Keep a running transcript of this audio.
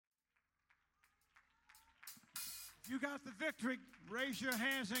you got the victory, raise your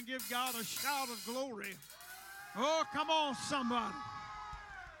hands and give God a shout of glory. Oh, come on, somebody.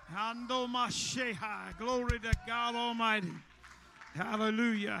 Hando Mashiach. Glory to God Almighty.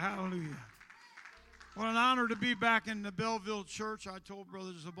 Hallelujah, hallelujah. What an honor to be back in the Belleville Church. I told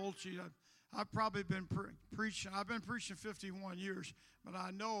Brother Zabolchi I've probably been preaching. I've been preaching 51 years, but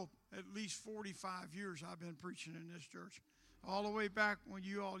I know at least 45 years I've been preaching in this church. All the way back when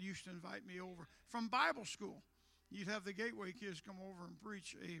you all used to invite me over from Bible school. You'd have the Gateway kids come over and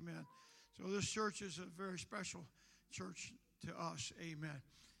preach. Amen. So this church is a very special church to us. Amen.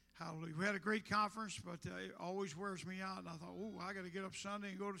 Hallelujah. We had a great conference, but it always wears me out. And I thought, oh, I got to get up Sunday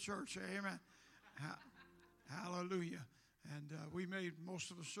and go to church. Amen. Hallelujah. And we made most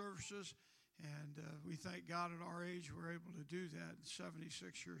of the services, and we thank God at our age we're able to do that,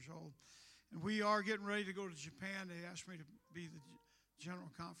 76 years old. And we are getting ready to go to Japan. They asked me to be the general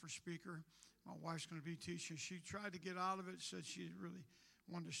conference speaker. My wife's going to be teaching. She tried to get out of it, said she really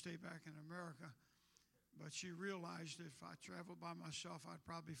wanted to stay back in America. But she realized if I traveled by myself, I'd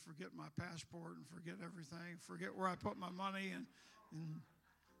probably forget my passport and forget everything, forget where I put my money. And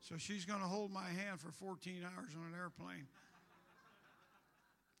so she's going to hold my hand for 14 hours on an airplane.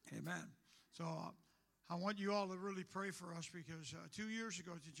 Amen. So I want you all to really pray for us because 2 years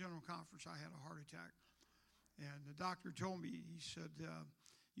ago at the general conference, I had a heart attack. And the doctor told me, he said,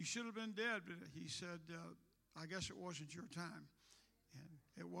 you should have been dead. But he said, I guess it wasn't your time. And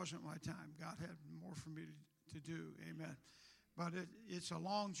it wasn't my time. God had more for me to do. Amen. But it's a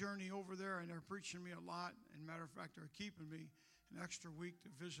long journey over there, and they're preaching me a lot. And matter of fact, they're keeping me an extra week to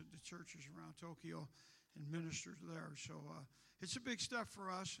visit the churches around Tokyo and minister there. So it's a big step for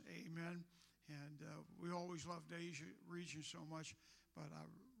us. Amen. And we always loved the Asia region so much. But I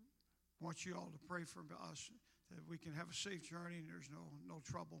want you all to pray for us that we can have a safe journey and there's no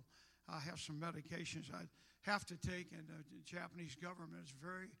trouble. I have some medications I have to take, and the Japanese government is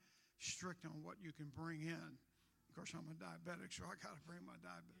very strict on what you can bring in. Of course, I'm a diabetic, so I got to bring my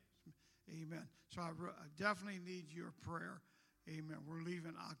diabetes. Amen. So I definitely need your prayer. Amen. We're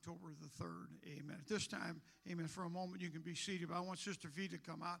leaving October the 3rd. Amen. At this time, amen, for a moment you can be seated, but I want Sister V to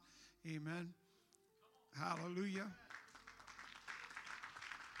come out. Amen. Hallelujah.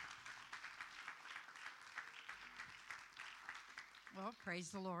 Well, praise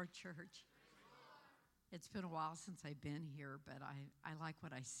the Lord, church. It's been a while since I've been here, but I like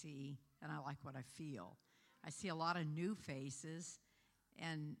what I see, and I like what I feel. I see a lot of new faces,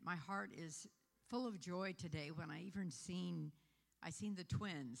 and my heart is full of joy today when I seen the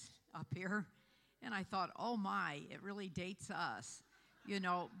twins up here, and I thought, oh my, it really dates us,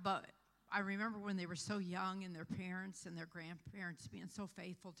 but I remember when they were so young and their parents and their grandparents being so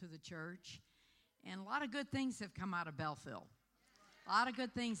faithful to the church, and a lot of good things have come out of Belleville. A lot of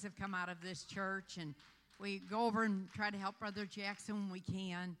good things have come out of this church, and we go over and try to help Brother Jackson when we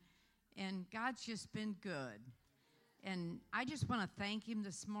can, and God's just been good. And I just want to thank him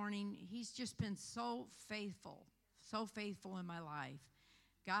this morning. He's just been so faithful in my life.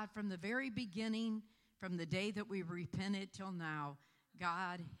 God, from the very beginning, from the day that we repented till now,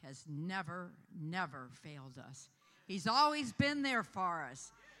 God has never failed us. He's always been there for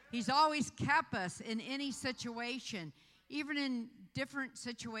us. He's always kept us in any situation, even in different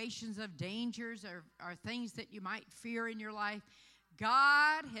situations of dangers or things that you might fear in your life.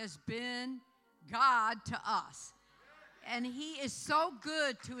 God has been God to us. And he is so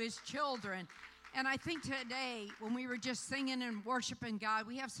good to his children. And I think today, when we were just singing and worshiping God,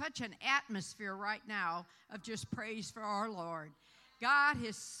 we have such an atmosphere right now of just praise for our Lord. God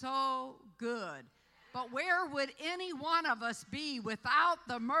is so good. But where would any one of us be without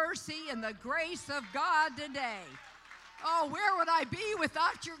the mercy and the grace of God today? Oh, where would I be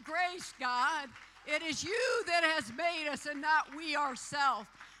without your grace, God? It is you that has made us and not we ourselves.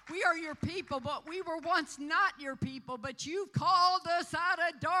 We are your people, but we were once not your people, but you called us out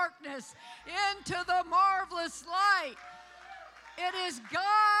of darkness into the marvelous light. It is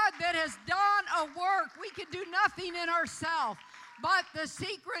God that has done a work. We can do nothing in ourselves, but the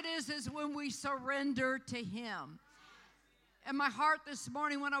secret is when we surrender to him. And my heart this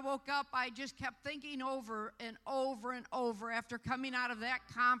morning when I woke up, I just kept thinking over and over and over after coming out of that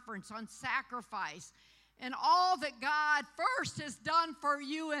conference on sacrifice and all that God first has done for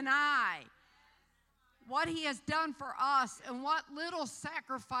you and I, what he has done for us and what little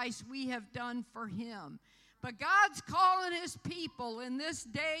sacrifice we have done for him. But God's calling his people in this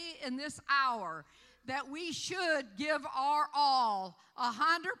day, in this hour, that we should give our all,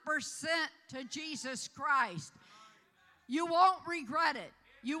 100% to Jesus Christ. You won't regret it.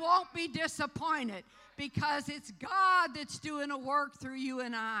 You won't be disappointed because it's God that's doing a work through you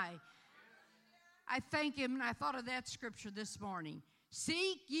and I. I thank him, and I thought of that scripture this morning.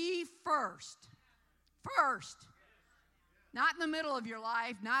 Seek ye first. First. Not in the middle of your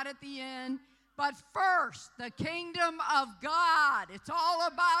life, not at the end, but first, the kingdom of God. It's all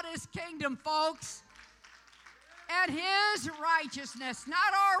about his kingdom, folks. And his righteousness, not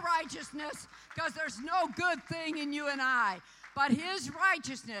our righteousness, because there's no good thing in you and I, but his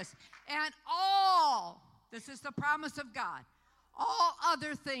righteousness. And all, this is the promise of God, all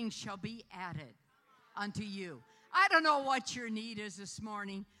other things shall be added unto you. I don't know what your need is this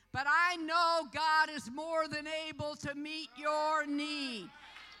morning, but I know God is more than able to meet your need.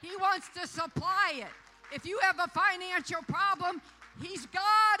 He wants to supply it. If you have a financial problem, he's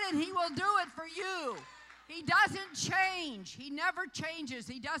God and he will do it for you. He doesn't change. He never changes.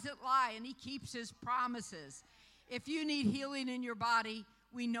 He doesn't lie, and he keeps his promises. If you need healing in your body,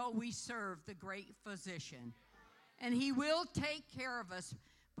 we know we serve the great physician. And he will take care of us,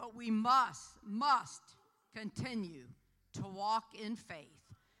 but we must continue to walk in faith.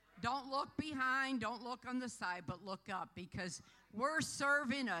 Don't look behind, don't look on the side, but look up, because we're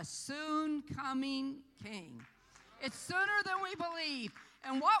serving a soon coming king. It's sooner than we believe.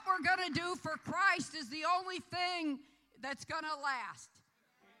 And what we're going to do for Christ is the only thing that's going to last.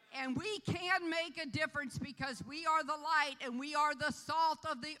 And we can make a difference because we are the light and we are the salt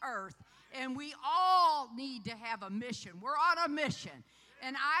of the earth. And we all need to have a mission. We're on a mission.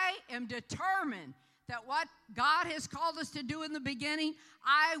 And I am determined that what God has called us to do in the beginning,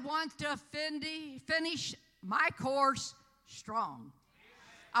 I want to finish my course strong.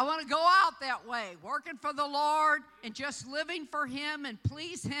 I want to go out that way, working for the Lord and just living for him and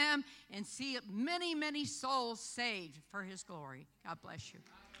please him and see many, many souls saved for his glory. God bless you.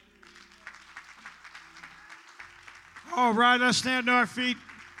 All right, let's stand to our feet.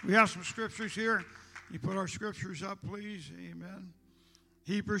 We have some scriptures here. You put our scriptures up, please. Amen.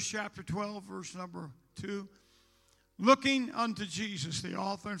 Hebrews chapter 12, verse number 2. Looking unto Jesus, the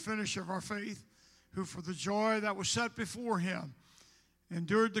author and finisher of our faith, who for the joy that was set before him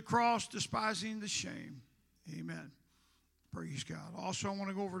endured the cross, despising the shame. Amen. Praise God. Also, I want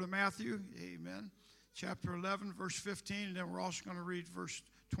to go over to Matthew. Amen. Chapter 11, verse 15, and then we're also going to read verse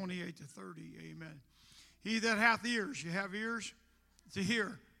 28 to 30. Amen. He that hath ears, you have ears to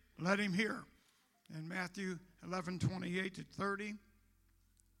hear, let him hear. And Matthew 11, 28 to 30.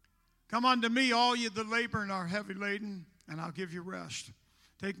 Come unto me, all ye that labor and are heavy laden, and I'll give you rest.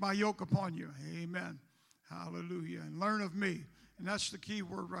 Take my yoke upon you. Amen. Hallelujah. And learn of me. And that's the key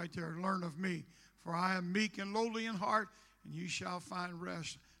word right there, learn of me. For I am meek and lowly in heart, and you shall find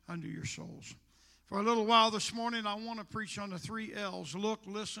rest unto your souls. For a little while this morning, I want to preach on the 3 L's. Look,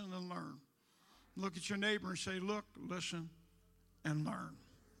 listen, and learn. Look at your neighbor and say, look, listen, and learn.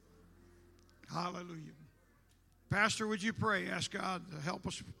 Hallelujah. Pastor, would you pray? Ask God to help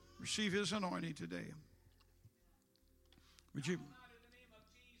us receive his anointing today. Would you?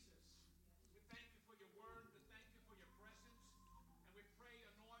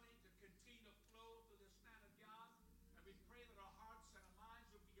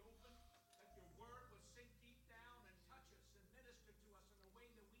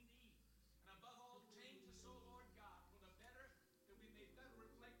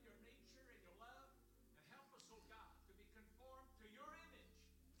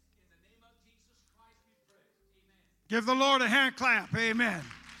 Give the Lord a hand clap. Amen.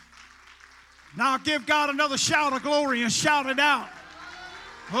 Now give God another shout of glory and shout it out.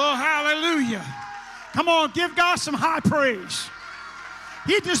 Oh, hallelujah. Come on, give God some high praise.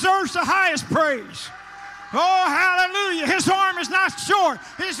 He deserves the highest praise. Oh, hallelujah. His arm is not short.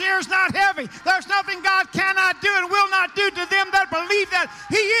 His ear is not heavy. There's nothing God cannot do and will not do to them that believe that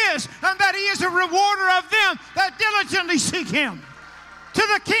he is, and that he is a rewarder of them that diligently seek him. To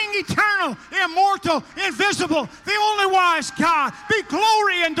the King eternal, immortal, invisible, the only wise God, be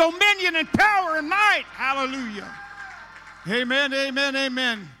glory and dominion and power and might. Hallelujah. Amen, amen,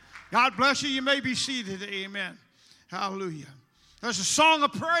 amen. God bless you. You may be seated. Amen. Hallelujah. There's a song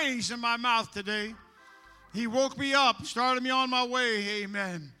of praise in my mouth today. He woke me up, started me on my way.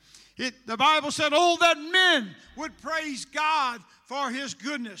 Amen. The Bible said, oh, that men would praise God for his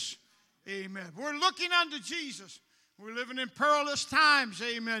goodness. Amen. We're looking unto Jesus. We're living in perilous times,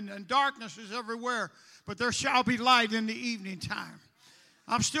 amen, and darkness is everywhere, but there shall be light in the evening time.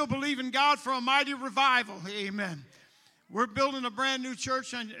 I'm still believing God for a mighty revival, amen. We're building a brand new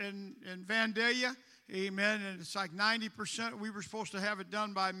church in Vandalia, amen, and it's like 90%. We were supposed to have it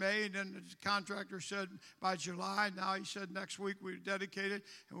done by May, and then the contractor said by July. Now he said next week we dedicate it,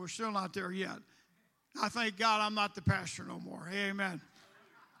 and we're still not there yet. I thank God I'm not the pastor no more, amen.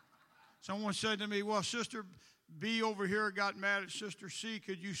 Someone said to me, well, Sister B over here got mad at Sister C.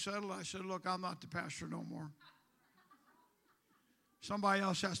 Could you settle? I said, look, I'm not the pastor no more. Somebody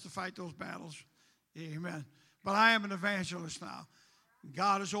else has to fight those battles. Amen. But I am an evangelist now.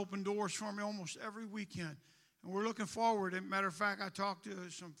 God has opened doors for me almost every weekend. And we're looking forward. As a matter of fact, I talked to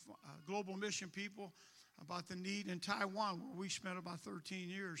some global mission people about the need in Taiwan, where we spent about 13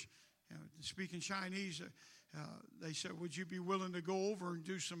 years speaking Chinese. They said, would you be willing to go over and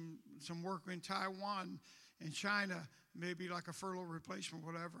do some work in Taiwan and China, maybe like a furlough replacement,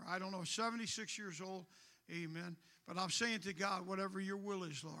 whatever. I don't know, 76 years old, amen. But I'm saying to God, whatever your will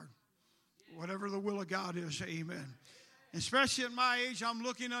is, Lord, whatever the will of God is, amen. Especially at my age, I'm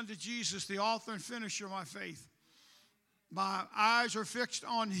looking unto Jesus, the author and finisher of my faith. My eyes are fixed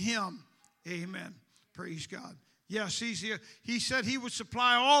on him, amen. Praise God. Yes, he's here. He said he would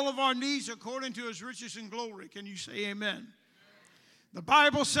supply all of our needs according to his riches and glory. Can you say amen? The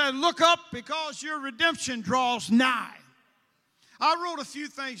Bible said, look up because your redemption draws nigh. I wrote a few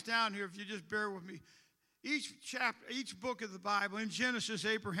things down here if you just bear with me. Each chapter, each book of the Bible, in Genesis,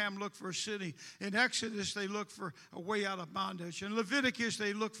 Abraham looked for a city. In Exodus, they looked for a way out of bondage. In Leviticus,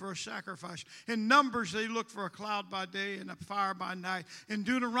 they looked for a sacrifice. In Numbers, they looked for a cloud by day and a fire by night. In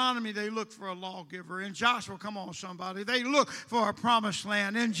Deuteronomy, they looked for a lawgiver. In Joshua, come on, somebody, they looked for a promised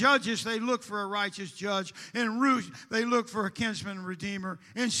land. In Judges, they looked for a righteous judge. In Ruth, they looked for a kinsman redeemer.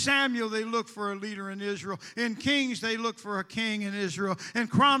 In Samuel, they looked for a leader in Israel. In Kings, they looked for a king in Israel. In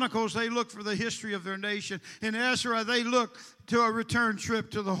Chronicles, they looked for the history of their nation. In Ezra, they looked to a return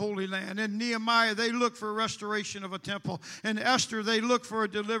trip to the Holy Land. In Nehemiah, they looked for restoration of a temple. In Esther, they looked for a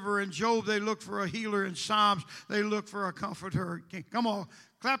deliverer. In Job, they looked for a healer. In Psalms, they looked for a comforter. Come on.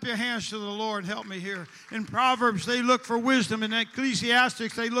 Clap your hands to the Lord. Help me here. In Proverbs, they look for wisdom. In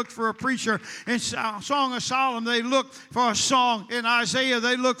Ecclesiastics, they look for a preacher. In Song of Solomon, they look for a song. In Isaiah,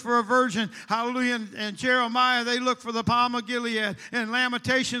 they look for a virgin. Hallelujah. In Jeremiah, they look for the palm of Gilead. In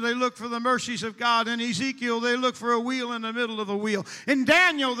Lamentation, they look for the mercies of God. In Ezekiel, they look for a wheel in the middle of the wheel. In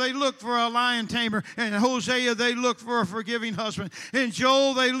Daniel, they look for a lion tamer. In Hosea, they look for a forgiving husband. In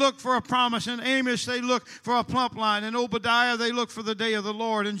Joel, they look for a promise. In Amos, they look for a plump line. In Obadiah, they look for the day of the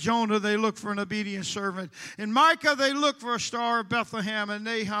Lord. In Jonah, they look for an obedient servant. In Micah, they look for a star of Bethlehem. In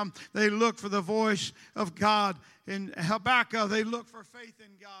Nahum, they look for the voice of God. In Habakkuk, they look for faith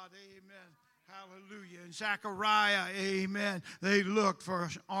in God. Amen. Hallelujah. In Zechariah, amen, they look for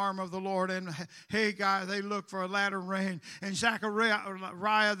an arm of the Lord. In Haggai, they look for a latter rain. In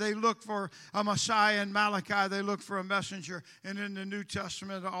Zechariah, they look for a Messiah. In Malachi, they look for a messenger. And in the New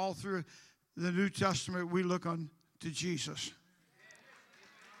Testament, all through the New Testament, we look unto Jesus.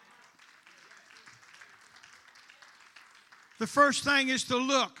 The first thing is to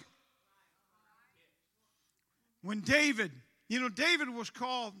look. When David was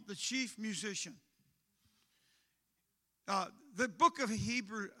called the chief musician. The book of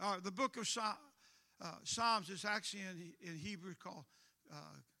Hebrew, the book of Psalms is actually in Hebrew called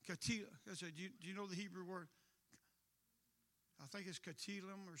Ketila. Do you know the Hebrew word? I think it's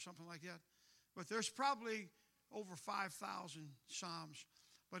Ketilim or something like that. But there's probably over 5,000 Psalms.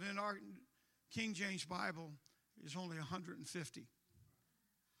 But in our King James Bible, is only 150.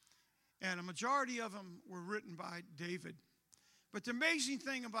 And a majority of them were written by David. But the amazing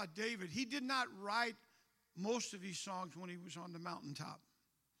thing about David, he did not write most of these songs when he was on the mountaintop.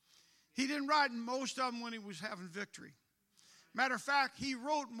 He didn't write most of them when he was having victory. Matter of fact, he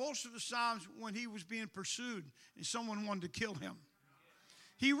wrote most of the Psalms when he was being pursued and someone wanted to kill him.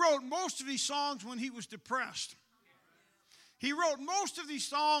 He wrote most of these songs when he was depressed. He wrote most of these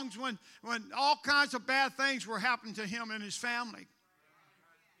songs when all kinds of bad things were happening to him and his family.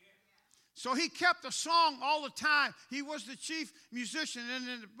 So he kept a song all the time. He was the chief musician. And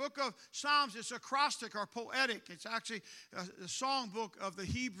in the book of Psalms, it's acrostic or poetic. It's actually a song book of the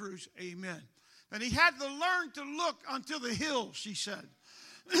Hebrews. Amen. And he had to learn to look unto the hills, he said,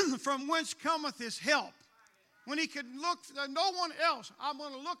 from whence cometh his help. When he could look to no one else, I'm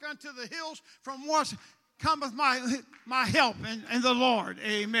going to look unto the hills from whence cometh my help in the Lord.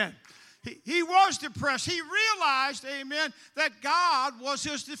 Amen. He was depressed. He realized, amen, that God was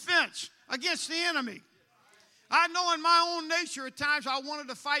his defense against the enemy. I know in my own nature at times I wanted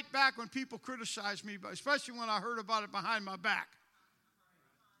to fight back when people criticized me, but especially when I heard about it behind my back.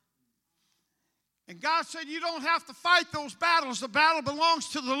 And God said, you don't have to fight those battles. The battle belongs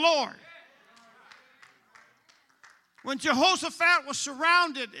to the Lord. When Jehoshaphat was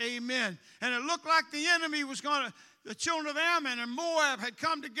surrounded, amen, and it looked like the enemy was going to, the children of Ammon and Moab had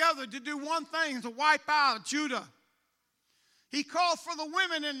come together to do one thing, to wipe out Judah. He called for the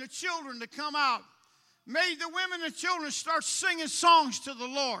women and the children to come out, made the women and children start singing songs to the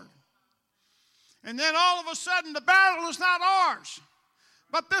Lord. And then all of a sudden, the battle is not ours.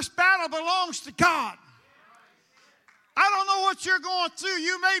 But this battle belongs to God. I don't know what you're going through.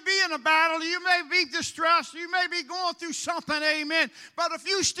 You may be in a battle. You may be distressed. You may be going through something, amen. But if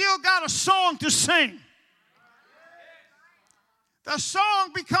you still got a song to sing, the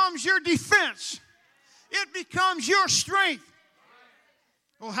song becomes your defense. It becomes your strength.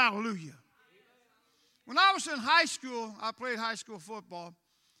 Oh, hallelujah. When I was in high school, I played high school football,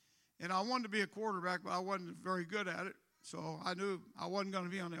 and I wanted to be a quarterback, but I wasn't very good at it. So I knew I wasn't going to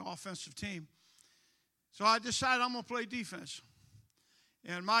be on the offensive team. So I decided I'm going to play defense.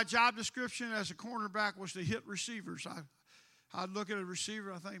 And my job description as a cornerback was to hit receivers. I'd look at a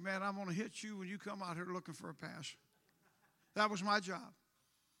receiver, I think, man, I'm going to hit you when you come out here looking for a pass. That was my job.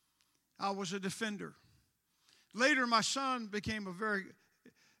 I was a defender. Later, my son became a very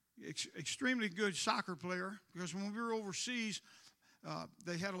extremely good soccer player because when we were overseas,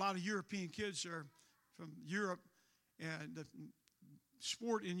 they had a lot of European kids there from Europe, and the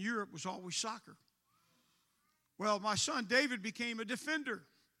sport in Europe was always soccer. Well, my son David became a defender.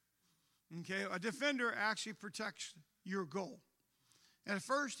 Okay, a defender actually protects your goal. And at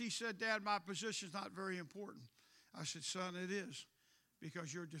first he said, Dad, my position's not very important. I said, son, it is,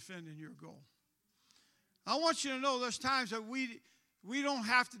 because you're defending your goal. I want you to know there's times that we don't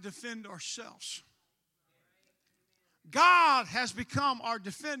have to defend ourselves. God has become our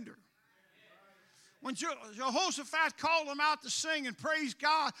defender. When Jehoshaphat called them out to sing and praise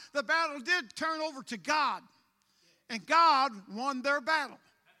God, the battle did turn over to God. And God won their battle.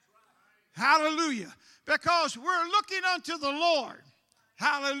 Hallelujah. Because we're looking unto the Lord.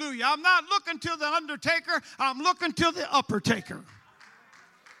 Hallelujah. I'm not looking to the undertaker. I'm looking to the uppertaker.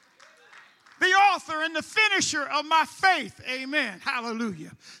 The author and the finisher of my faith. Amen.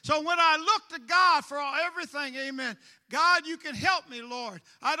 Hallelujah. So when I look to God for everything, amen, God, you can help me, Lord.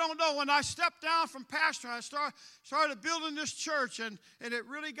 I don't know. When I stepped down from pastor, I started building this church, and it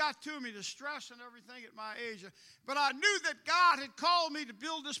really got to me, the stress and everything at my age. But I knew that God had called me to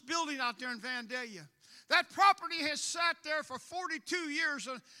build this building out there in Vandalia. That property has sat there for 42 years.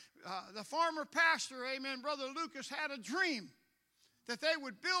 And the former pastor, amen, Brother Lucas, had a dream that they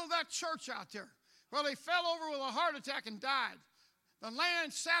would build that church out there. Well, he fell over with a heart attack and died. The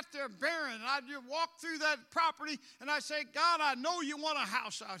land sat there barren, and I just walked through that property, and I say, God, I know you want a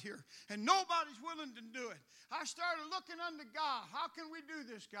house out here, and nobody's willing to do it. I started looking unto God. How can we do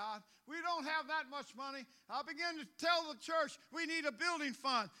this, God? We don't have that much money. I began to tell the church we need a building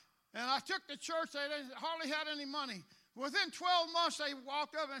fund, and I took the church. They hardly had any money. Within 12 months, they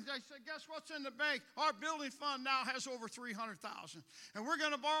walked up and they said, guess what's in the bank? Our building fund now has over $300,000. And we're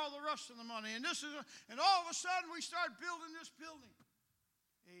going to borrow the rest of the money. And all of a sudden, we started building this building.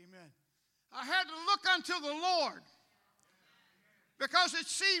 Amen. I had to look unto the Lord. Because it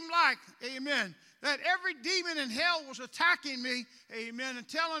seemed like, amen, that every demon in hell was attacking me, amen, and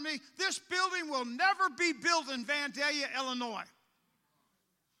telling me this building will never be built in Vandalia, Illinois.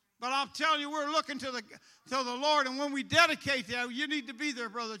 But I'm telling you, we're looking to the Lord, and when we dedicate that, you need to be there,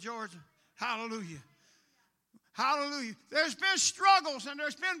 Brother George. Hallelujah. Hallelujah. There's been struggles and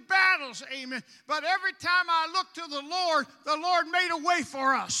there's been battles, amen. But every time I look to the Lord made a way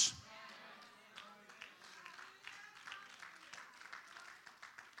for us.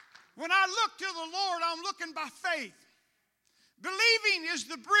 When I look to the Lord, I'm looking by faith. Believing is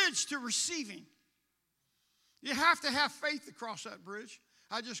the bridge to receiving. You have to have faith to cross that bridge.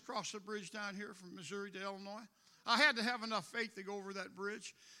 I just crossed the bridge down here from Missouri to Illinois. I had to have enough faith to go over that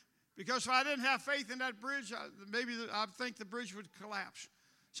bridge. Because if I didn't have faith in that bridge, I think the bridge would collapse.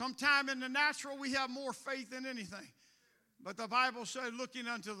 Sometime in the natural, we have more faith than anything. But the Bible said, looking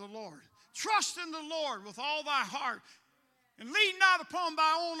unto the Lord. Trust in the Lord with all thy heart. And lean not upon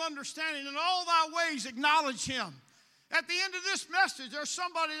thy own understanding. In all thy ways acknowledge him. At the end of this message, there's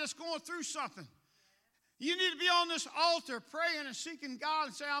somebody that's going through something. You need to be on this altar praying and seeking God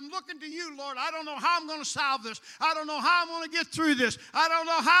and say, I'm looking to you, Lord. I don't know how I'm going to solve this. I don't know how I'm going to get through this. I don't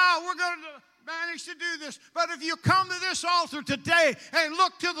know how we're going to manage to do this. But if you come to this altar today and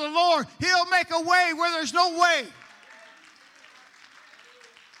look to the Lord, he'll make a way where there's no way.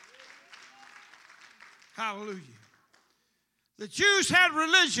 Hallelujah. The Jews had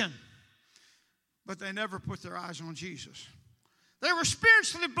religion, but they never put their eyes on Jesus. They were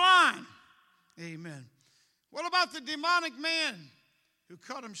spiritually blind. Amen. What about the demonic man who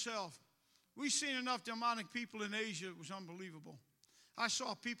cut himself? We've seen enough demonic people in Asia. It was unbelievable. I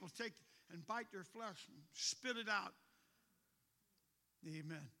saw people take and bite their flesh and spit it out.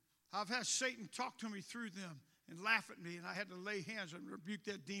 Amen. I've had Satan talk to me through them and laugh at me, and I had to lay hands and rebuke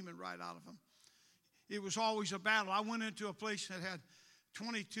that demon right out of them. It was always a battle. I went into a place that had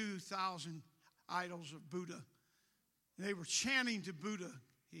 22,000 idols of Buddha. And they were chanting to Buddha.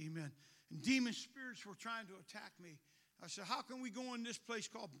 Amen. And demon spirits were trying to attack me. I said, how can we go in this place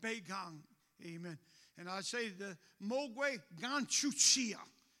called Beigang? Amen. And I say the Mogwai Ganchuchia.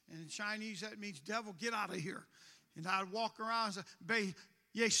 And in Chinese, that means devil, get out of here. And I'd walk around and say, Bei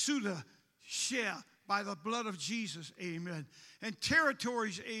Yesuda Shia, by the blood of Jesus. Amen. And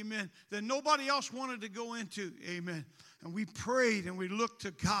territories, amen, that nobody else wanted to go into. Amen. And we prayed and we looked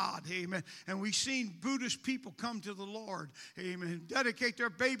to God. Amen. And we seen Buddhist people come to the Lord. Amen. Dedicate their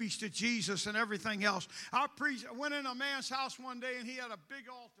babies to Jesus and everything else. I went in a man's house one day and he had a big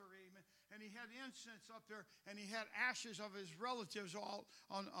altar. Amen. And he had incense up there, and he had ashes of his relatives all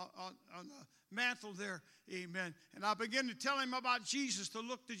on the mantle there. Amen. And I began to tell him about Jesus, to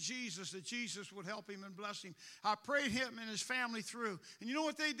look to Jesus, that Jesus would help him and bless him. I prayed him and his family through. And you know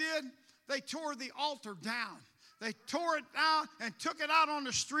what they did? They tore the altar down. They tore it down and took it out on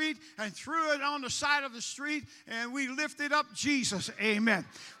the street and threw it on the side of the street, and we lifted up Jesus. Amen.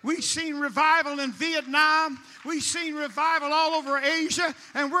 We've seen revival in Vietnam. We've seen revival all over Asia,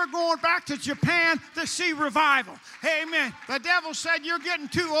 and we're going back to Japan to see revival. Amen. The devil said, you're getting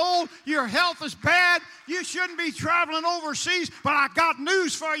too old. Your health is bad. You shouldn't be traveling overseas, but I got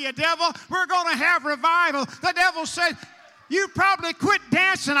news for you, devil. We're going to have revival. The devil said, you probably quit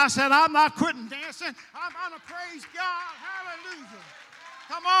dancing. I said, I'm not quitting dancing. I'm going to praise God. Hallelujah.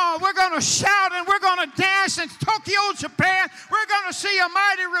 Come on, we're going to shout and we're going to dance in Tokyo, Japan. We're going to see a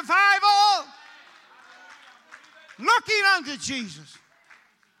mighty revival. Looking unto Jesus,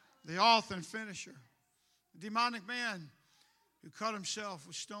 the author and finisher. The demonic man who cut himself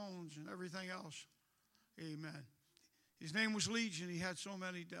with stones and everything else. Amen. His name was Legion. He had so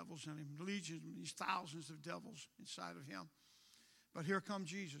many devils in him. Legion, these thousands of devils inside of him. But here come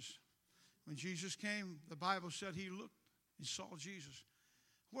Jesus. When Jesus came, the Bible said he looked and saw Jesus.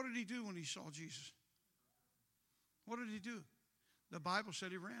 What did he do when he saw Jesus? What did he do? The Bible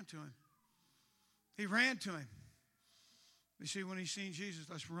said he ran to him. He ran to him. You see, when he seen Jesus,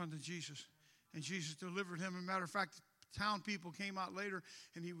 let's run to Jesus. And Jesus delivered him. As a matter of fact, the town people came out later,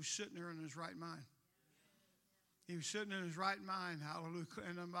 and he was sitting there in his right mind. He was sitting in his right mind, hallelujah.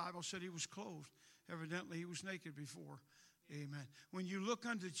 And the Bible said he was clothed. Evidently, he was naked before. Amen. When you look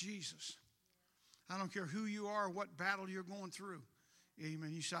unto Jesus, I don't care who you are or what battle you're going through.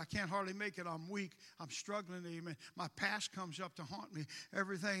 Amen. You say, I can't hardly make it. I'm weak. I'm struggling. Amen. My past comes up to haunt me.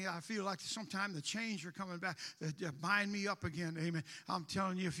 Everything, I feel like sometimes the chains are coming back. They bind me up again. Amen. I'm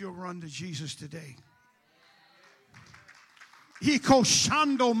telling you, if you'll run to Jesus today.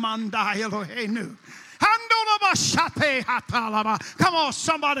 Come on,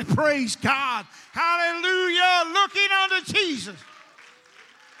 somebody praise God. Hallelujah. Looking unto Jesus.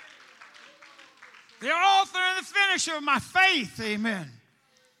 The author and the finisher of my faith. Amen.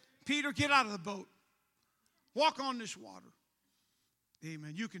 Peter, get out of the boat. Walk on this water.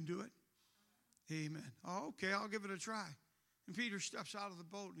 Amen. You can do it. Amen. Oh, okay, I'll give it a try. And Peter steps out of the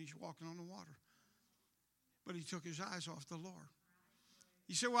boat and he's walking on the water. But he took his eyes off the Lord.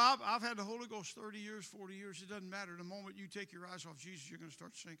 You say, well, I've had the Holy Ghost 30 years, 40 years. It doesn't matter. The moment you take your eyes off Jesus, you're going to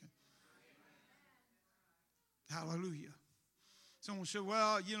start sinking. Hallelujah. Someone said,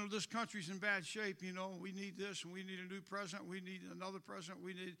 well, you know, this country's in bad shape. You know, we need this and we need a new president. We need another president.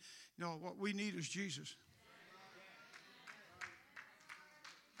 We need, you know, what we need is Jesus.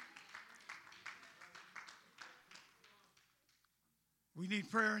 We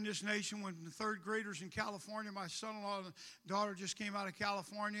need prayer in this nation. When the third graders in California, my son-in-law and daughter just came out of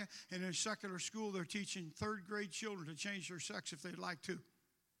California, and in secular school they're teaching third grade children to change their sex if they'd like to.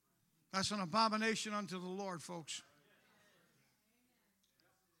 That's an abomination unto the Lord, folks.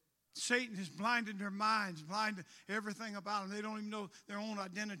 Satan has blinded their minds, blinded everything about them. They don't even know their own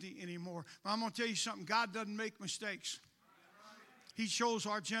identity anymore. But I'm going to tell you something. God doesn't make mistakes. He chose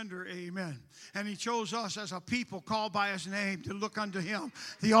our gender, amen. And he chose us as a people called by his name to look unto him,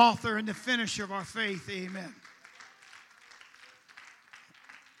 the author and the finisher of our faith, amen.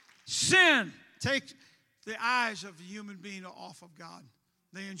 Sin takes the eyes of the human being off of God.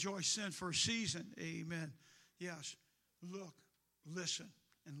 They enjoy sin for a season, amen. Yes, look, listen,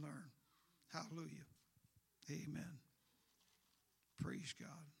 and learn. Hallelujah, amen. Praise God.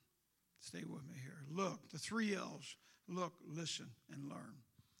 Stay with me here. Look, the 3 L's. Look, listen, and learn.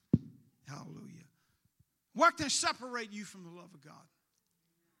 Hallelujah. What can separate you from the love of God?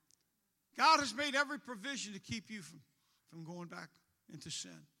 God has made every provision to keep you from going back into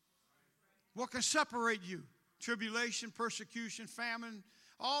sin. What can separate you? Tribulation, persecution, famine,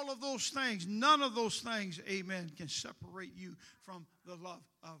 all of those things. None of those things, amen, can separate you from the love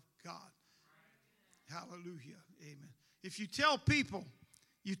of God. Hallelujah, amen. If you tell people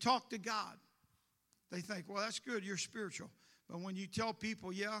you talk to God, They think, well, that's good, you're spiritual. But when you tell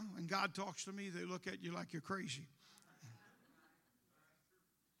people, yeah, and God talks to me, they look at you like you're crazy.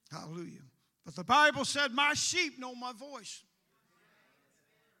 Hallelujah. But the Bible said, my sheep know my voice.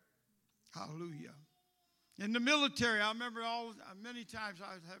 Hallelujah. In the military, I remember many times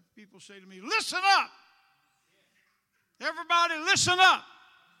I would have people say to me, listen up. Everybody listen up.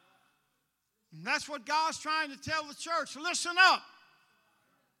 And that's what God's trying to tell the church. Listen up.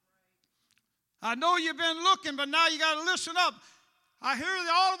 I know you've been looking, but now you got to listen up. I hear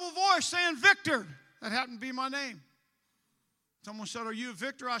the audible voice saying, Victor. That happened to be my name. Someone said, are you a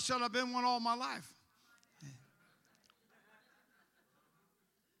Victor? I said, I've been one all my life.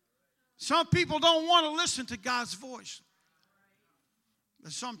 Some people don't want to listen to God's voice.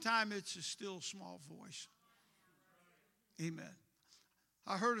 But sometimes it's a still small voice. Amen.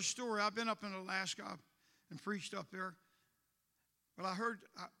 I heard a story. I've been up in Alaska and preached up there. But I heard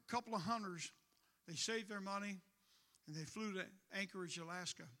a couple of hunters, they saved their money and they flew to Anchorage,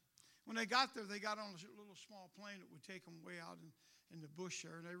 Alaska. When they got there, they got on a little small plane that would take them way out in the bush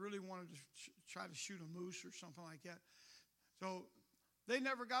there. And they really wanted to try to shoot a moose or something like that. So they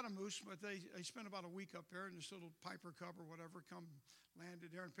never got a moose, but they spent about a week up there in this little Piper Cub or whatever,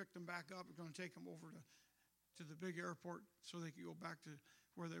 landed there and picked them back up. We're going to take them over to the big airport so they could go back to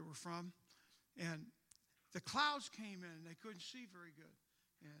where they were from. And the clouds came in and they couldn't see very good.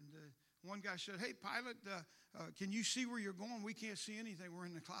 And one guy said, hey, pilot, can you see where you're going? We can't see anything. We're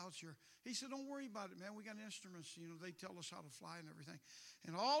in the clouds here. He said, don't worry about it, man. We got instruments. You know, they tell us how to fly and everything.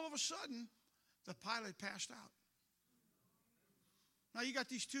 And all of a sudden, the pilot passed out. Now, you got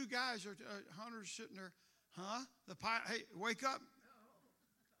these two guys, or hunters sitting there. Huh? The pilot, hey, wake up.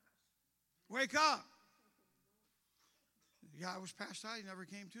 Wake up. The guy was passed out. He never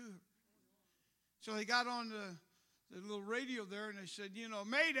came to. So they got on the little radio there, and they said, you know,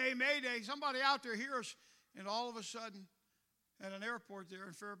 Mayday, Mayday, somebody out there hear us. And all of a sudden, at an airport there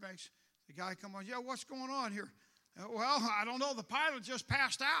in Fairbanks, the guy come on, yeah, what's going on here? Well, I don't know. The pilot just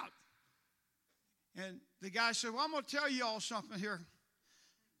passed out. And the guy said, well, I'm going to tell you all something here.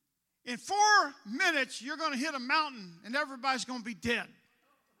 In 4 minutes, you're going to hit a mountain, and everybody's going to be dead.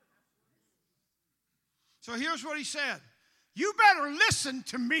 So here's what he said. You better listen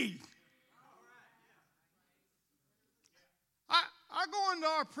to me. I go into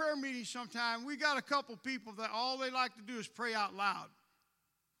our prayer meeting sometime. We got a couple people that all they like to do is pray out loud.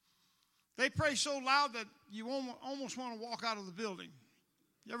 They pray so loud that you almost want to walk out of the building.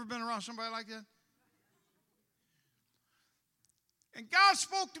 You ever been around somebody like that? And God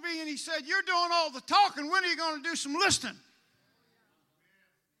spoke to me and he said, you're doing all the talking. When are you going to do some listening?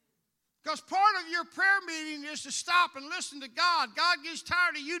 Because part of your prayer meeting is to stop and listen to God. God gets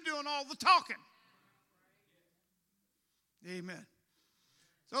tired of you doing all the talking. Amen.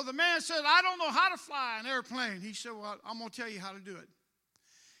 So the man said, I don't know how to fly an airplane. He said, well, I'm going to tell you how to do it.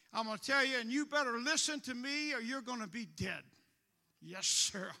 I'm going to tell you, and you better listen to me or you're going to be dead. Yes,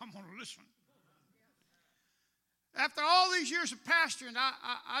 sir, I'm going to listen. After all these years of pastoring,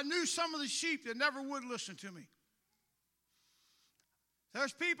 I knew some of the sheep that never would listen to me.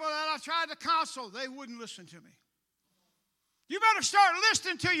 There's people that I tried to counsel, they wouldn't listen to me. You better start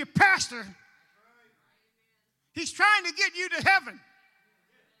listening to your pastor. He's trying to get you to heaven.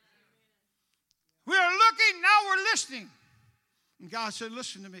 We are looking, now we're listening. And God said,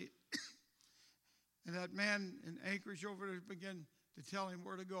 listen to me. And that man in Anchorage over there began to tell him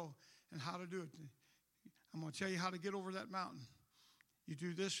where to go and how to do it. I'm going to tell you how to get over that mountain. You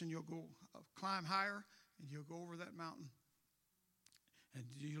do this and you'll go climb higher and you'll go over that mountain. And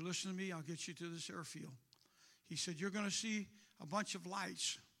do you listen to me? I'll get you to this airfield. He said, you're going to see a bunch of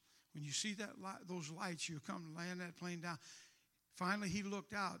lights. When you see those lights, you come and land that plane down. Finally, he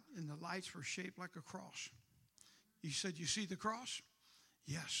looked out, and the lights were shaped like a cross. He said, you see the cross?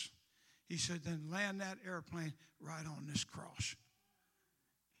 Yes. He said, then land that airplane right on this cross.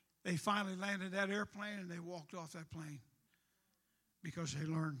 They finally landed that airplane, and they walked off that plane because they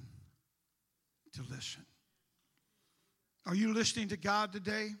learned to listen. Are you listening to God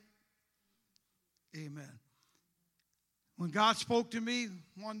today? Amen. When God spoke to me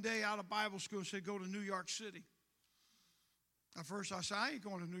one day out of Bible school and said, go to New York City. At first I said, I ain't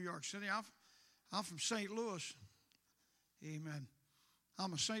going to New York City. I'm from St. Louis. Amen.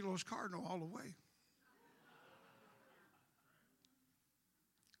 I'm a St. Louis Cardinal all the way.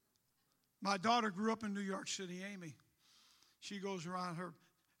 My daughter grew up in New York City, Amy. She goes around, her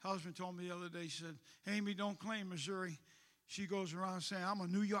husband told me the other day, he said, Amy, don't claim Missouri. She goes around saying, I'm a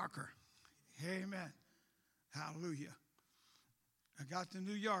New Yorker. Amen. Hallelujah. I got to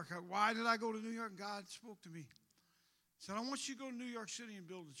New York. Why did I go to New York? God spoke to me. He said, I want you to go to New York City and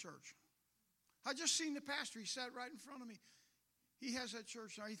build a church. I just seen the pastor. He sat right in front of me. He has that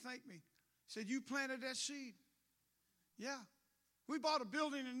church now. He thanked me. He said, you planted that seed. Yeah. We bought a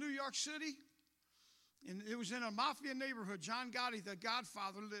building in New York City, and it was in a mafia neighborhood. John Gotti, the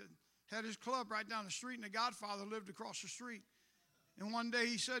Godfather, had his club right down the street, and the Godfather lived across the street. And one day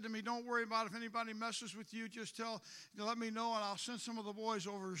he said to me, don't worry about if anybody messes with you. Just let me know, and I'll send some of the boys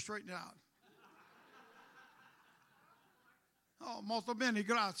over to straighten it out. Oh, molto bene,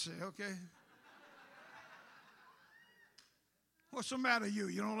 grazie, okay? What's the matter, you?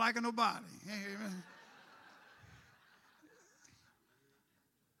 You don't like nobody. Amen.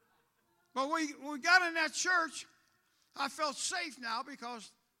 But we got in that church. I felt safe now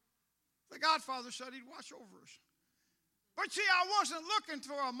because the Godfather said he'd watch over us. But see, I wasn't looking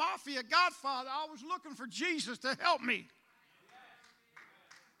for a mafia godfather. I was looking for Jesus to help me.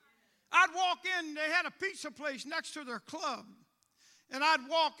 I'd walk in, they had a pizza place next to their club. And I'd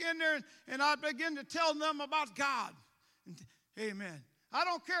walk in there and I'd begin to tell them about God. Amen. I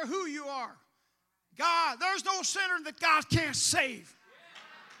don't care who you are. God, there's no sinner that God can't save.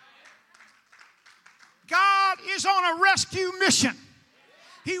 God is on a rescue mission.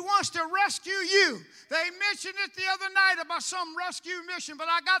 He wants to rescue you. They mentioned it the other night about some rescue mission, but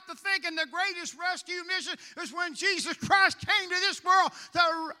I got to thinking the greatest rescue mission is when Jesus Christ came to this world to,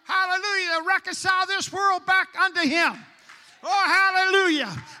 hallelujah, to reconcile this world back unto Him. Oh,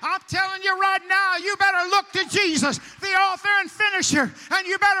 hallelujah. I'm telling you right now, you better look to Jesus, the author and finisher, and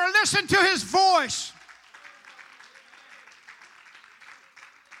you better listen to His voice.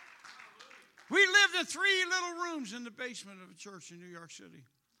 We lived in 3 little rooms in the basement of a church in New York City.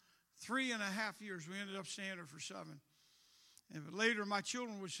 3.5 years. We ended up staying there for 7. And later my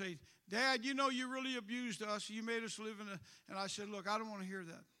children would say, Dad, you know you really abused us. You made us live in a... And I said, look, I don't want to hear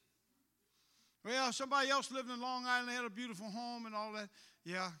that. Well, somebody else lived in Long Island. They had a beautiful home and all that.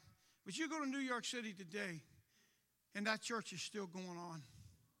 Yeah. But you go to New York City today, and that church is still going on.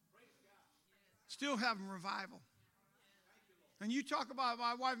 Still having revival. And you talk about,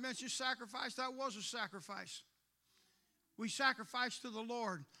 my wife mentioned sacrifice. That was a sacrifice. We sacrificed to the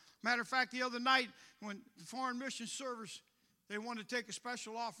Lord. Matter of fact, the other night when the foreign mission service, they wanted to take a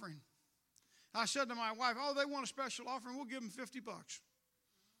special offering. I said to my wife, oh, they want a special offering. We'll give them $50.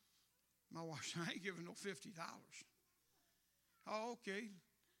 My wife said, I ain't giving no $50. Oh, okay.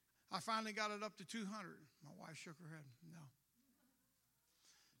 I finally got it up to 200. My wife shook her head. No.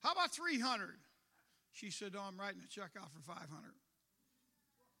 How about 300? She said, oh, I'm writing a check out for 500.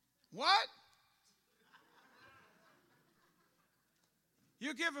 What?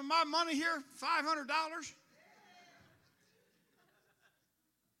 You're giving my money here $500?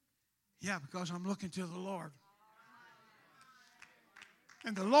 Yeah, because I'm looking to the Lord.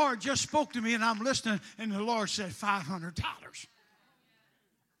 And the Lord just spoke to me, and I'm listening, and the Lord said $500.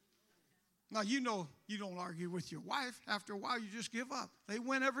 Now, you know you don't argue with your wife. After a while, you just give up. They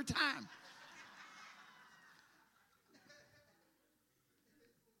win every time.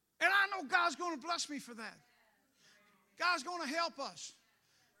 And I know God's going to bless me for that. God's going to help us.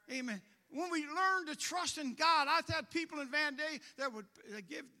 Amen. When we learn to trust in God, I've had people in Van Day that would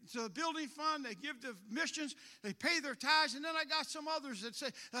give to the building fund, they give to missions, they pay their tithes, and then I got some others that say,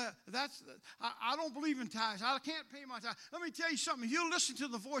 I don't believe in tithes. I can't pay my tithes. Let me tell you something. If you listen to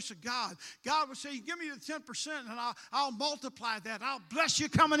the voice of God, God would say, give me the 10% and I'll multiply that. I'll bless you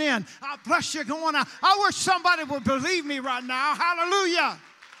coming in. I'll bless you going out. I wish somebody would believe me right now. Hallelujah.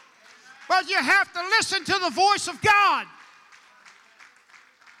 But you have to listen to the voice of God.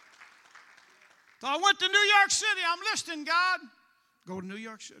 So I went to New York City. I'm listening, God. Go to New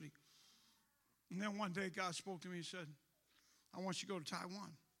York City. And then one day God spoke to me and said, I want you to go to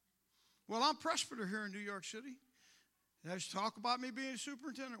Taiwan. Well, I'm presbyter here in New York City. There's talk about me being a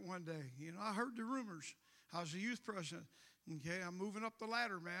superintendent one day. You know, I heard the rumors. I was a youth president. Okay, I'm moving up the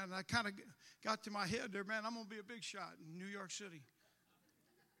ladder, man. And I kind of got to my head there, man, I'm going to be a big shot in New York City.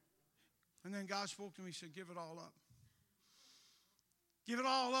 And then God spoke to me and said, give it all up. Give it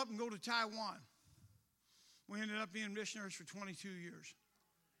all up and go to Taiwan. We ended up being missionaries for 22 years.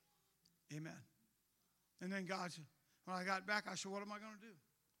 Amen. And then God said, when I got back, I said, what am I going to do?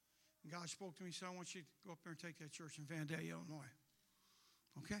 And God spoke to me and said, I want you to go up there and take that church in Van Day, Illinois.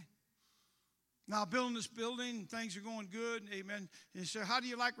 Okay? Now, building this building, things are going good. Amen. And he said, how do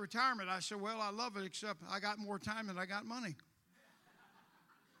you like retirement? I said, well, I love it, except I got more time than I got money.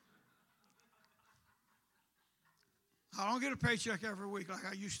 I don't get a paycheck every week like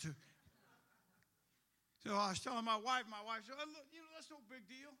I used to. So I was telling my wife said, oh, look, that's no big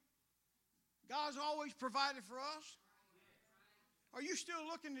deal. God's always provided for us. Are you still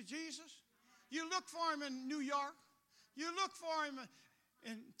looking to Jesus? You look for Him in New York. You look for Him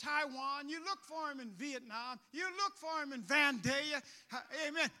in Taiwan. You look for him in Vietnam. You look for him in Vandaya.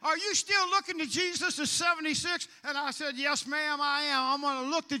 Amen. Are you still looking to Jesus at 76? And I said, yes, ma'am, I am. I'm going to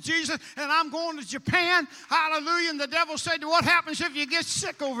look to Jesus, and I'm going to Japan. Hallelujah. And the devil said, what happens if you get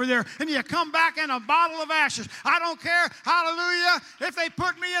sick over there and you come back in a bottle of ashes? I don't care. Hallelujah. If they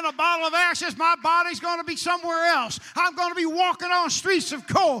put me in a bottle of ashes, my body's going to be somewhere else. I'm going to be walking on streets of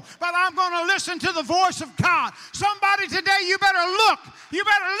coal, but I'm going to listen to the voice of God. Somebody today, you better look. You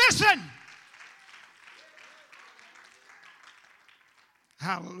better listen.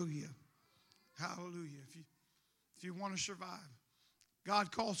 Hallelujah. Hallelujah. If you want to survive.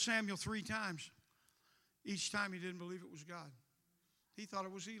 God called Samuel 3 times. Each time he didn't believe it was God. He thought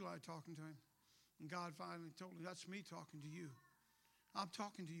it was Eli talking to him. And God finally told him, that's me talking to you. I'm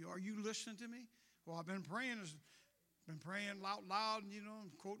talking to you. Are you listening to me? Well, I've been praying out loud, and,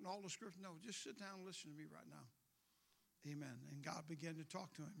 and quoting all the scripture. No, just sit down and listen to me right now. Amen. And God began to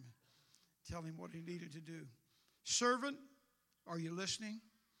talk to him and tell him what he needed to do. Servant, are you listening?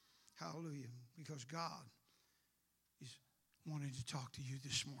 Hallelujah. Because God is wanting to talk to you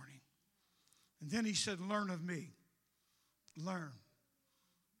this morning. And then he said, learn of me. Learn.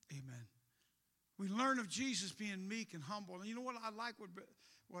 Amen. We learn of Jesus being meek and humble. And you know what? I like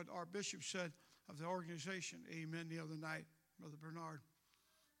what our bishop said of the organization, amen, the other night, Brother Bernard.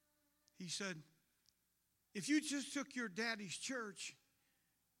 He said, if you just took your daddy's church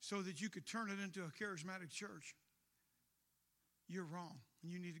so that you could turn it into a charismatic church, you're wrong.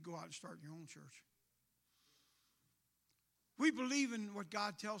 And you need to go out and start your own church. We believe in what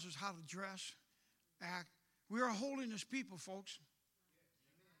God tells us how to dress, act. We are a holiness people, folks.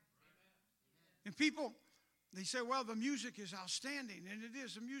 And people, they say, well, the music is outstanding. And it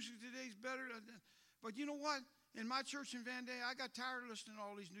is. The music today is better. But you know what? In my church in Vandaya, I got tired of listening to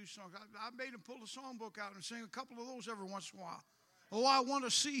all these new songs. I made them pull the songbook out and sing a couple of those every once in a while. Oh, I want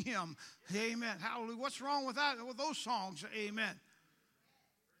to see him. Amen. Hallelujah. What's wrong with that? With those songs? Amen.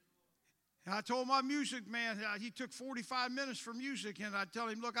 And I told my music man, he took 45 minutes for music, and I tell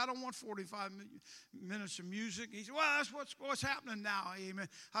him, look, I don't want 45 minutes of music. He said, well, that's what's happening now, amen.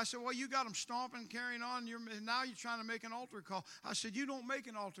 I said, well, you got them stomping, carrying on, and now you're trying to make an altar call. I said, you don't make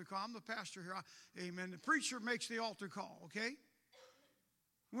an altar call. I'm the pastor here, amen. The preacher makes the altar call, okay?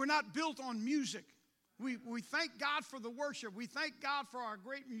 We're not built on music. We thank God for the worship. We thank God for our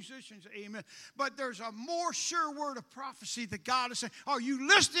great musicians, amen. But there's a more sure word of prophecy that God is saying, are you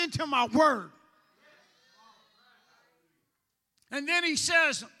listening to my word? And then he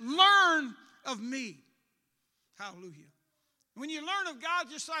says, learn of me. Hallelujah. When you learn of God,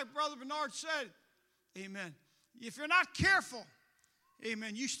 just like Brother Bernard said, amen, if you're not careful,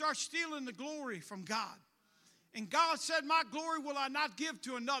 amen, you start stealing the glory from God. And God said, my glory will I not give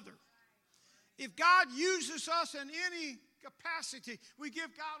to another. If God uses us in any capacity, we give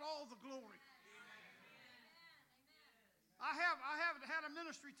God all the glory. I have had a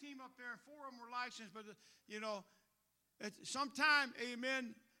ministry team up there, and 4 of them were licensed, but, sometime,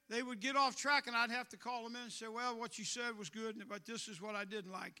 amen, they would get off track, and I'd have to call them in and say, well, what you said was good, but this is what I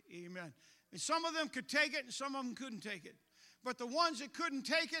didn't like, amen. And some of them could take it, and some of them couldn't take it. But the ones that couldn't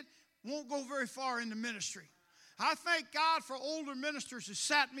take it won't go very far in the ministry. I thank God for older ministers who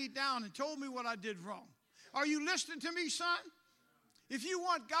sat me down and told me what I did wrong. Are you listening to me, son? If you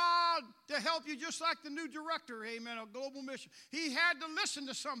want God to help you, just like the new director, amen, of Global Mission, he had to listen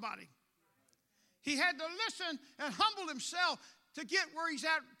to somebody. He had to listen and humble himself to get where he's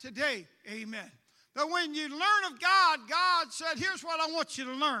at today, amen. But when you learn of God, God said, here's what I want you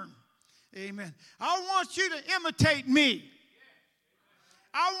to learn, amen. I want you to imitate me.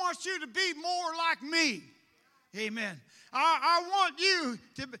 I want you to be more like me. Amen. I want you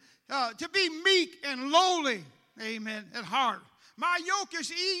to be meek and lowly, amen, at heart. My yoke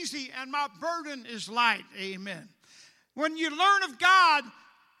is easy and my burden is light, amen. When you learn of God,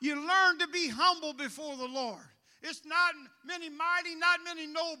 you learn to be humble before the Lord. It's not many mighty, not many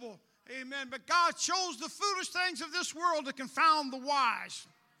noble, amen, but God chose the foolish things of this world to confound the wise.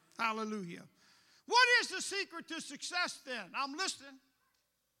 Hallelujah. What is the secret to success then? I'm listening.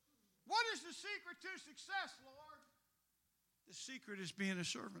 What is the secret to success, Lord? The secret is being a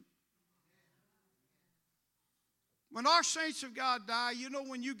servant. When our saints of God die,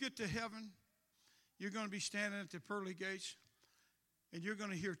 when you get to heaven, you're going to be standing at the pearly gates, and you're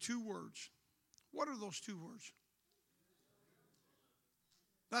going to hear 2 words. What are those 2 words?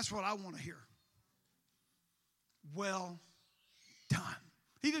 That's what I want to hear. Well done.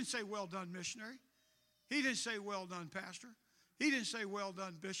 He didn't say well done, missionary. He didn't say well done, pastor. He didn't say well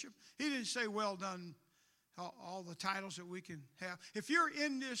done, bishop. He didn't say well done, all the titles that we can have. If you're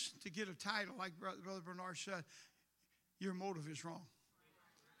in this to get a title, like Brother Bernard said, your motive is wrong.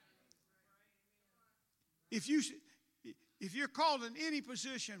 If you're called in any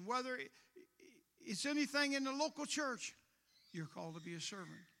position, whether it's anything in the local church, you're called to be a servant.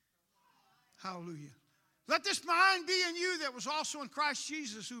 Hallelujah. Let this mind be in you that was also in Christ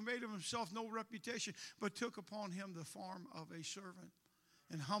Jesus, who made of himself no reputation, but took upon him the form of a servant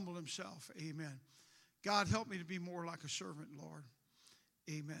and humbled himself. Amen. God, help me to be more like a servant, Lord.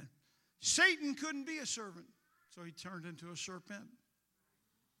 Amen. Satan couldn't be a servant, so he turned into a serpent.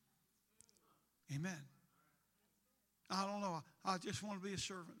 Amen. I don't know. I just want to be a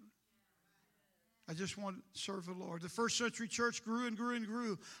servant. I just want to serve the Lord. The first century church grew and grew and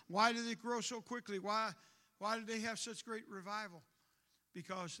grew. Why did it grow so quickly? Why did they have such great revival?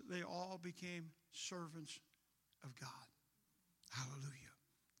 Because they all became servants of God. Hallelujah.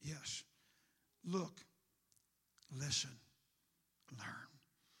 Yes. Look, listen, learn.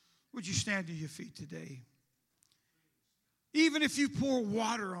 Would you stand to your feet today? Even if you pour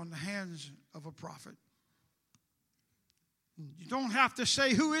water on the hands of a prophet, you don't have to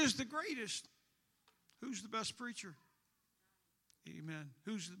say who is the greatest. Who's the best preacher? Amen.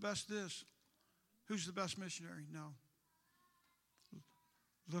 Who's the best this? Who's the best missionary? No.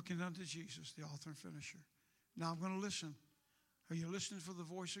 Looking unto Jesus, the author and finisher. Now I'm going to listen. Are you listening for the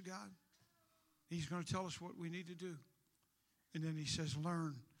voice of God? He's going to tell us what we need to do. And then he says,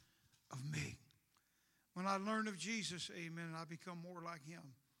 learn of me. When I learn of Jesus, amen, I become more like him.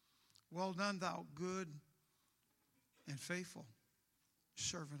 Well done, thou good and faithful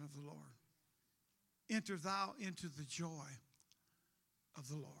servant of the Lord. Enter thou into the joy of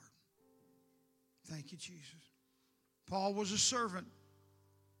the Lord. Thank you, Jesus. Paul was a servant.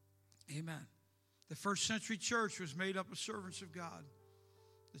 Amen. The first century church was made up of servants of God.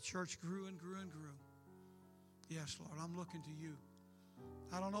 The church grew and grew and grew. Yes, Lord, I'm looking to you.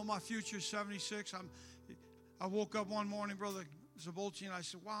 I don't know my future, 76. I woke up one morning, Brother Zabolchi, and I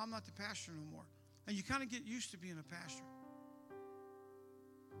said, wow, I'm not the pastor no more. And you kind of get used to being a pastor.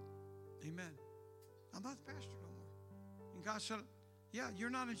 Amen. I'm not the pastor no more. And God said, yeah, you're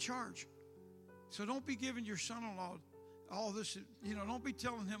not in charge. So don't be giving your son-in-law all this, don't be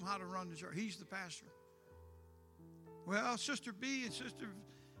telling him how to run the church. He's the pastor. Well, Sister B and Sister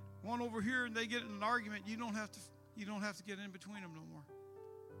one over here, and they get in an argument. You don't have to get in between them no more.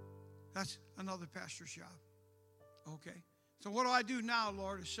 That's another pastor's job. Okay. So what do I do now,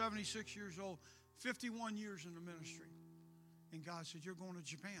 Lord? I'm 76 years old, 51 years in the ministry. And God said, you're going to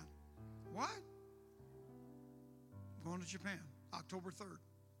Japan. What? I'm going to Japan, October 3rd.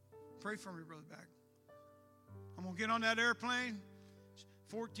 Pray for me, Brother Back. I'm going to get on that airplane,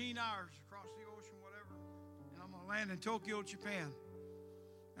 14 hours across the ocean, whatever, and I'm going to land in Tokyo, Japan.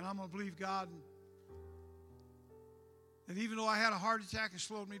 And I'm going to believe God. And even though I had a heart attack, it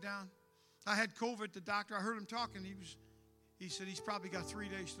slowed me down. I had COVID. The doctor, I heard him talking. He said he's probably got 3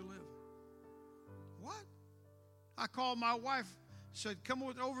 days to live. What? I called my wife, said, come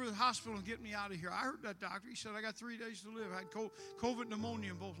over to the hospital and get me out of here. I heard that doctor. He said, I got 3 days to live. I had COVID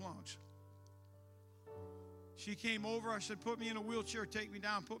pneumonia in both lungs. She came over. I said, put me in a wheelchair, take me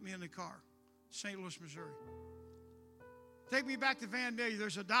down, put me in the car. St. Louis, Missouri. Take me back to Van Day.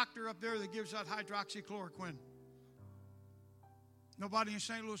 There's a doctor up there that gives out hydroxychloroquine. Nobody in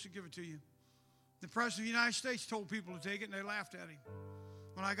St. Louis will give it to you. The President of the United States told people to take it, and they laughed at him.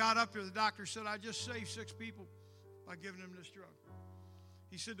 When I got up there, the doctor said, I just saved 6 people by giving them this drug.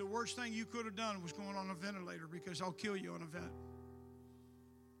 He said, the worst thing you could have done was going on a ventilator because I'll kill you on a vent.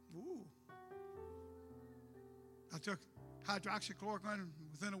 Ooh. I took hydroxychloroquine, and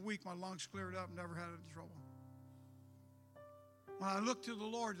within a week, my lungs cleared up and never had any trouble. When I looked to the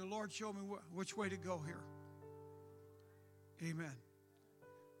Lord showed me which way to go here. Amen.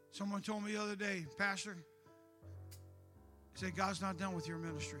 Someone told me the other day, Pastor, he said, God's not done with your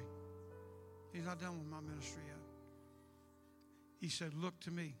ministry. He's not done with my ministry yet. He said, look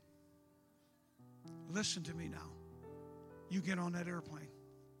to me. Listen to me now. You get on that airplane.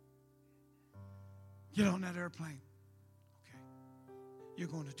 Get on that airplane. Okay. You're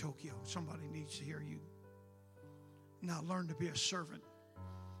going to Tokyo. Somebody needs to hear you. Now learn to be a servant.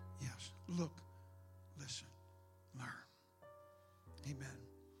 Yes. Look, listen, learn. Amen.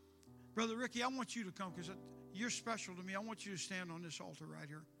 Brother Ricky, I want you to come because you're special to me. I want you to stand on this altar right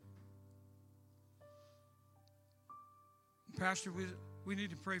here. Pastor, we need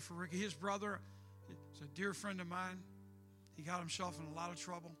to pray for Ricky. His brother is a dear friend of mine. He got himself in a lot of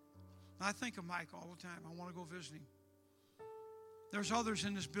trouble. I think of Mike all the time. I want to go visit him. There's others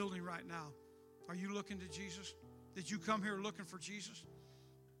in this building right now. Are you looking to Jesus? Did you come here looking for Jesus?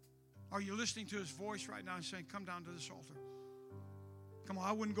 Are you listening to his voice right now and saying, come down to this altar? Come on,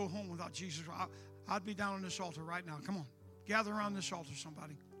 I wouldn't go home without Jesus. I'd be down on this altar right now. Come on, gather around this altar,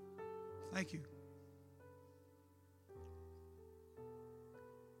 somebody. Thank you.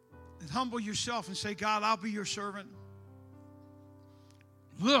 And humble yourself and say, God, I'll be your servant.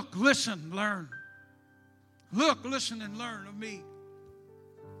 Look, listen, learn. Look, listen, and learn of me.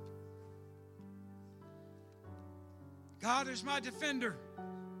 God is my defender.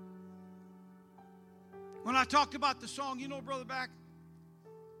 When I talked about the song, you know, Brother Back,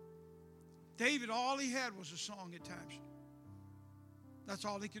 David, all he had was a song at times. That's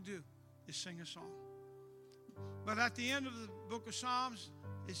all he could do, is sing a song. But at the end of the book of Psalms,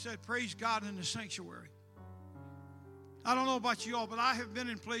 it said, praise God in the sanctuary. I don't know about you all, but I have been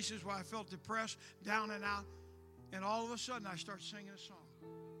in places where I felt depressed, down and out, and all of a sudden I start singing a song.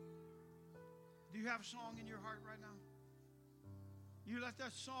 Do you have a song in your heart right now? You let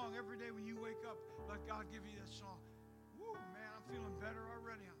that song every day when you wake up, let God give you that song. Woo, man, I'm feeling better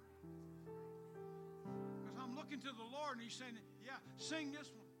already. Because I'm looking to the Lord and He's saying, yeah, sing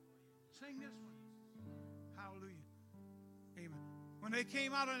this one. Sing this one. Hallelujah. Amen. When they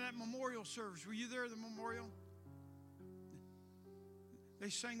came out on that memorial service, were you there at the memorial? They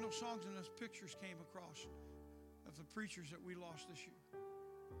sang those songs and those pictures came across of the preachers that we lost this year.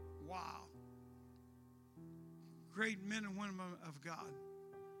 Wow. Great men and women of God.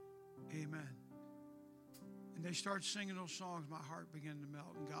 Amen. And they started singing those songs. My heart began to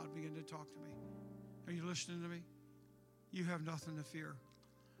melt and God began to talk to me. Are you listening to me? You have nothing to fear.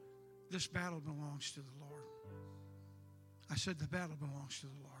 This battle belongs to the Lord. I said the battle belongs to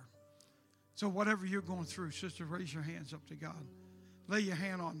the Lord. So whatever you're going through, sister, raise your hands up to God. Lay your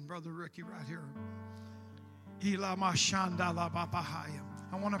hand on Brother Ricky right here. I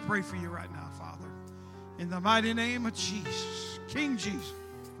want to pray for you right now, Father. In the mighty name of Jesus, King Jesus.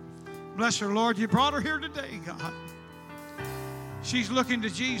 Bless her, Lord. You brought her here today, God. She's looking to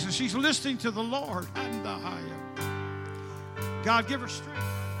Jesus. She's listening to the Lord. God, give her strength.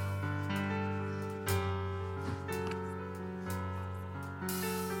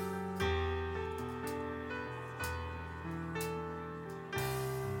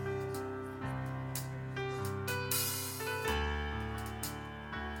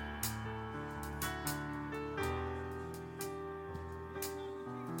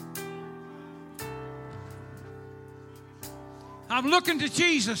 I'm looking to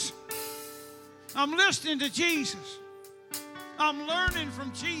Jesus. I'm listening to Jesus. I'm learning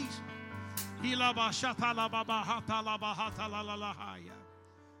from Jesus.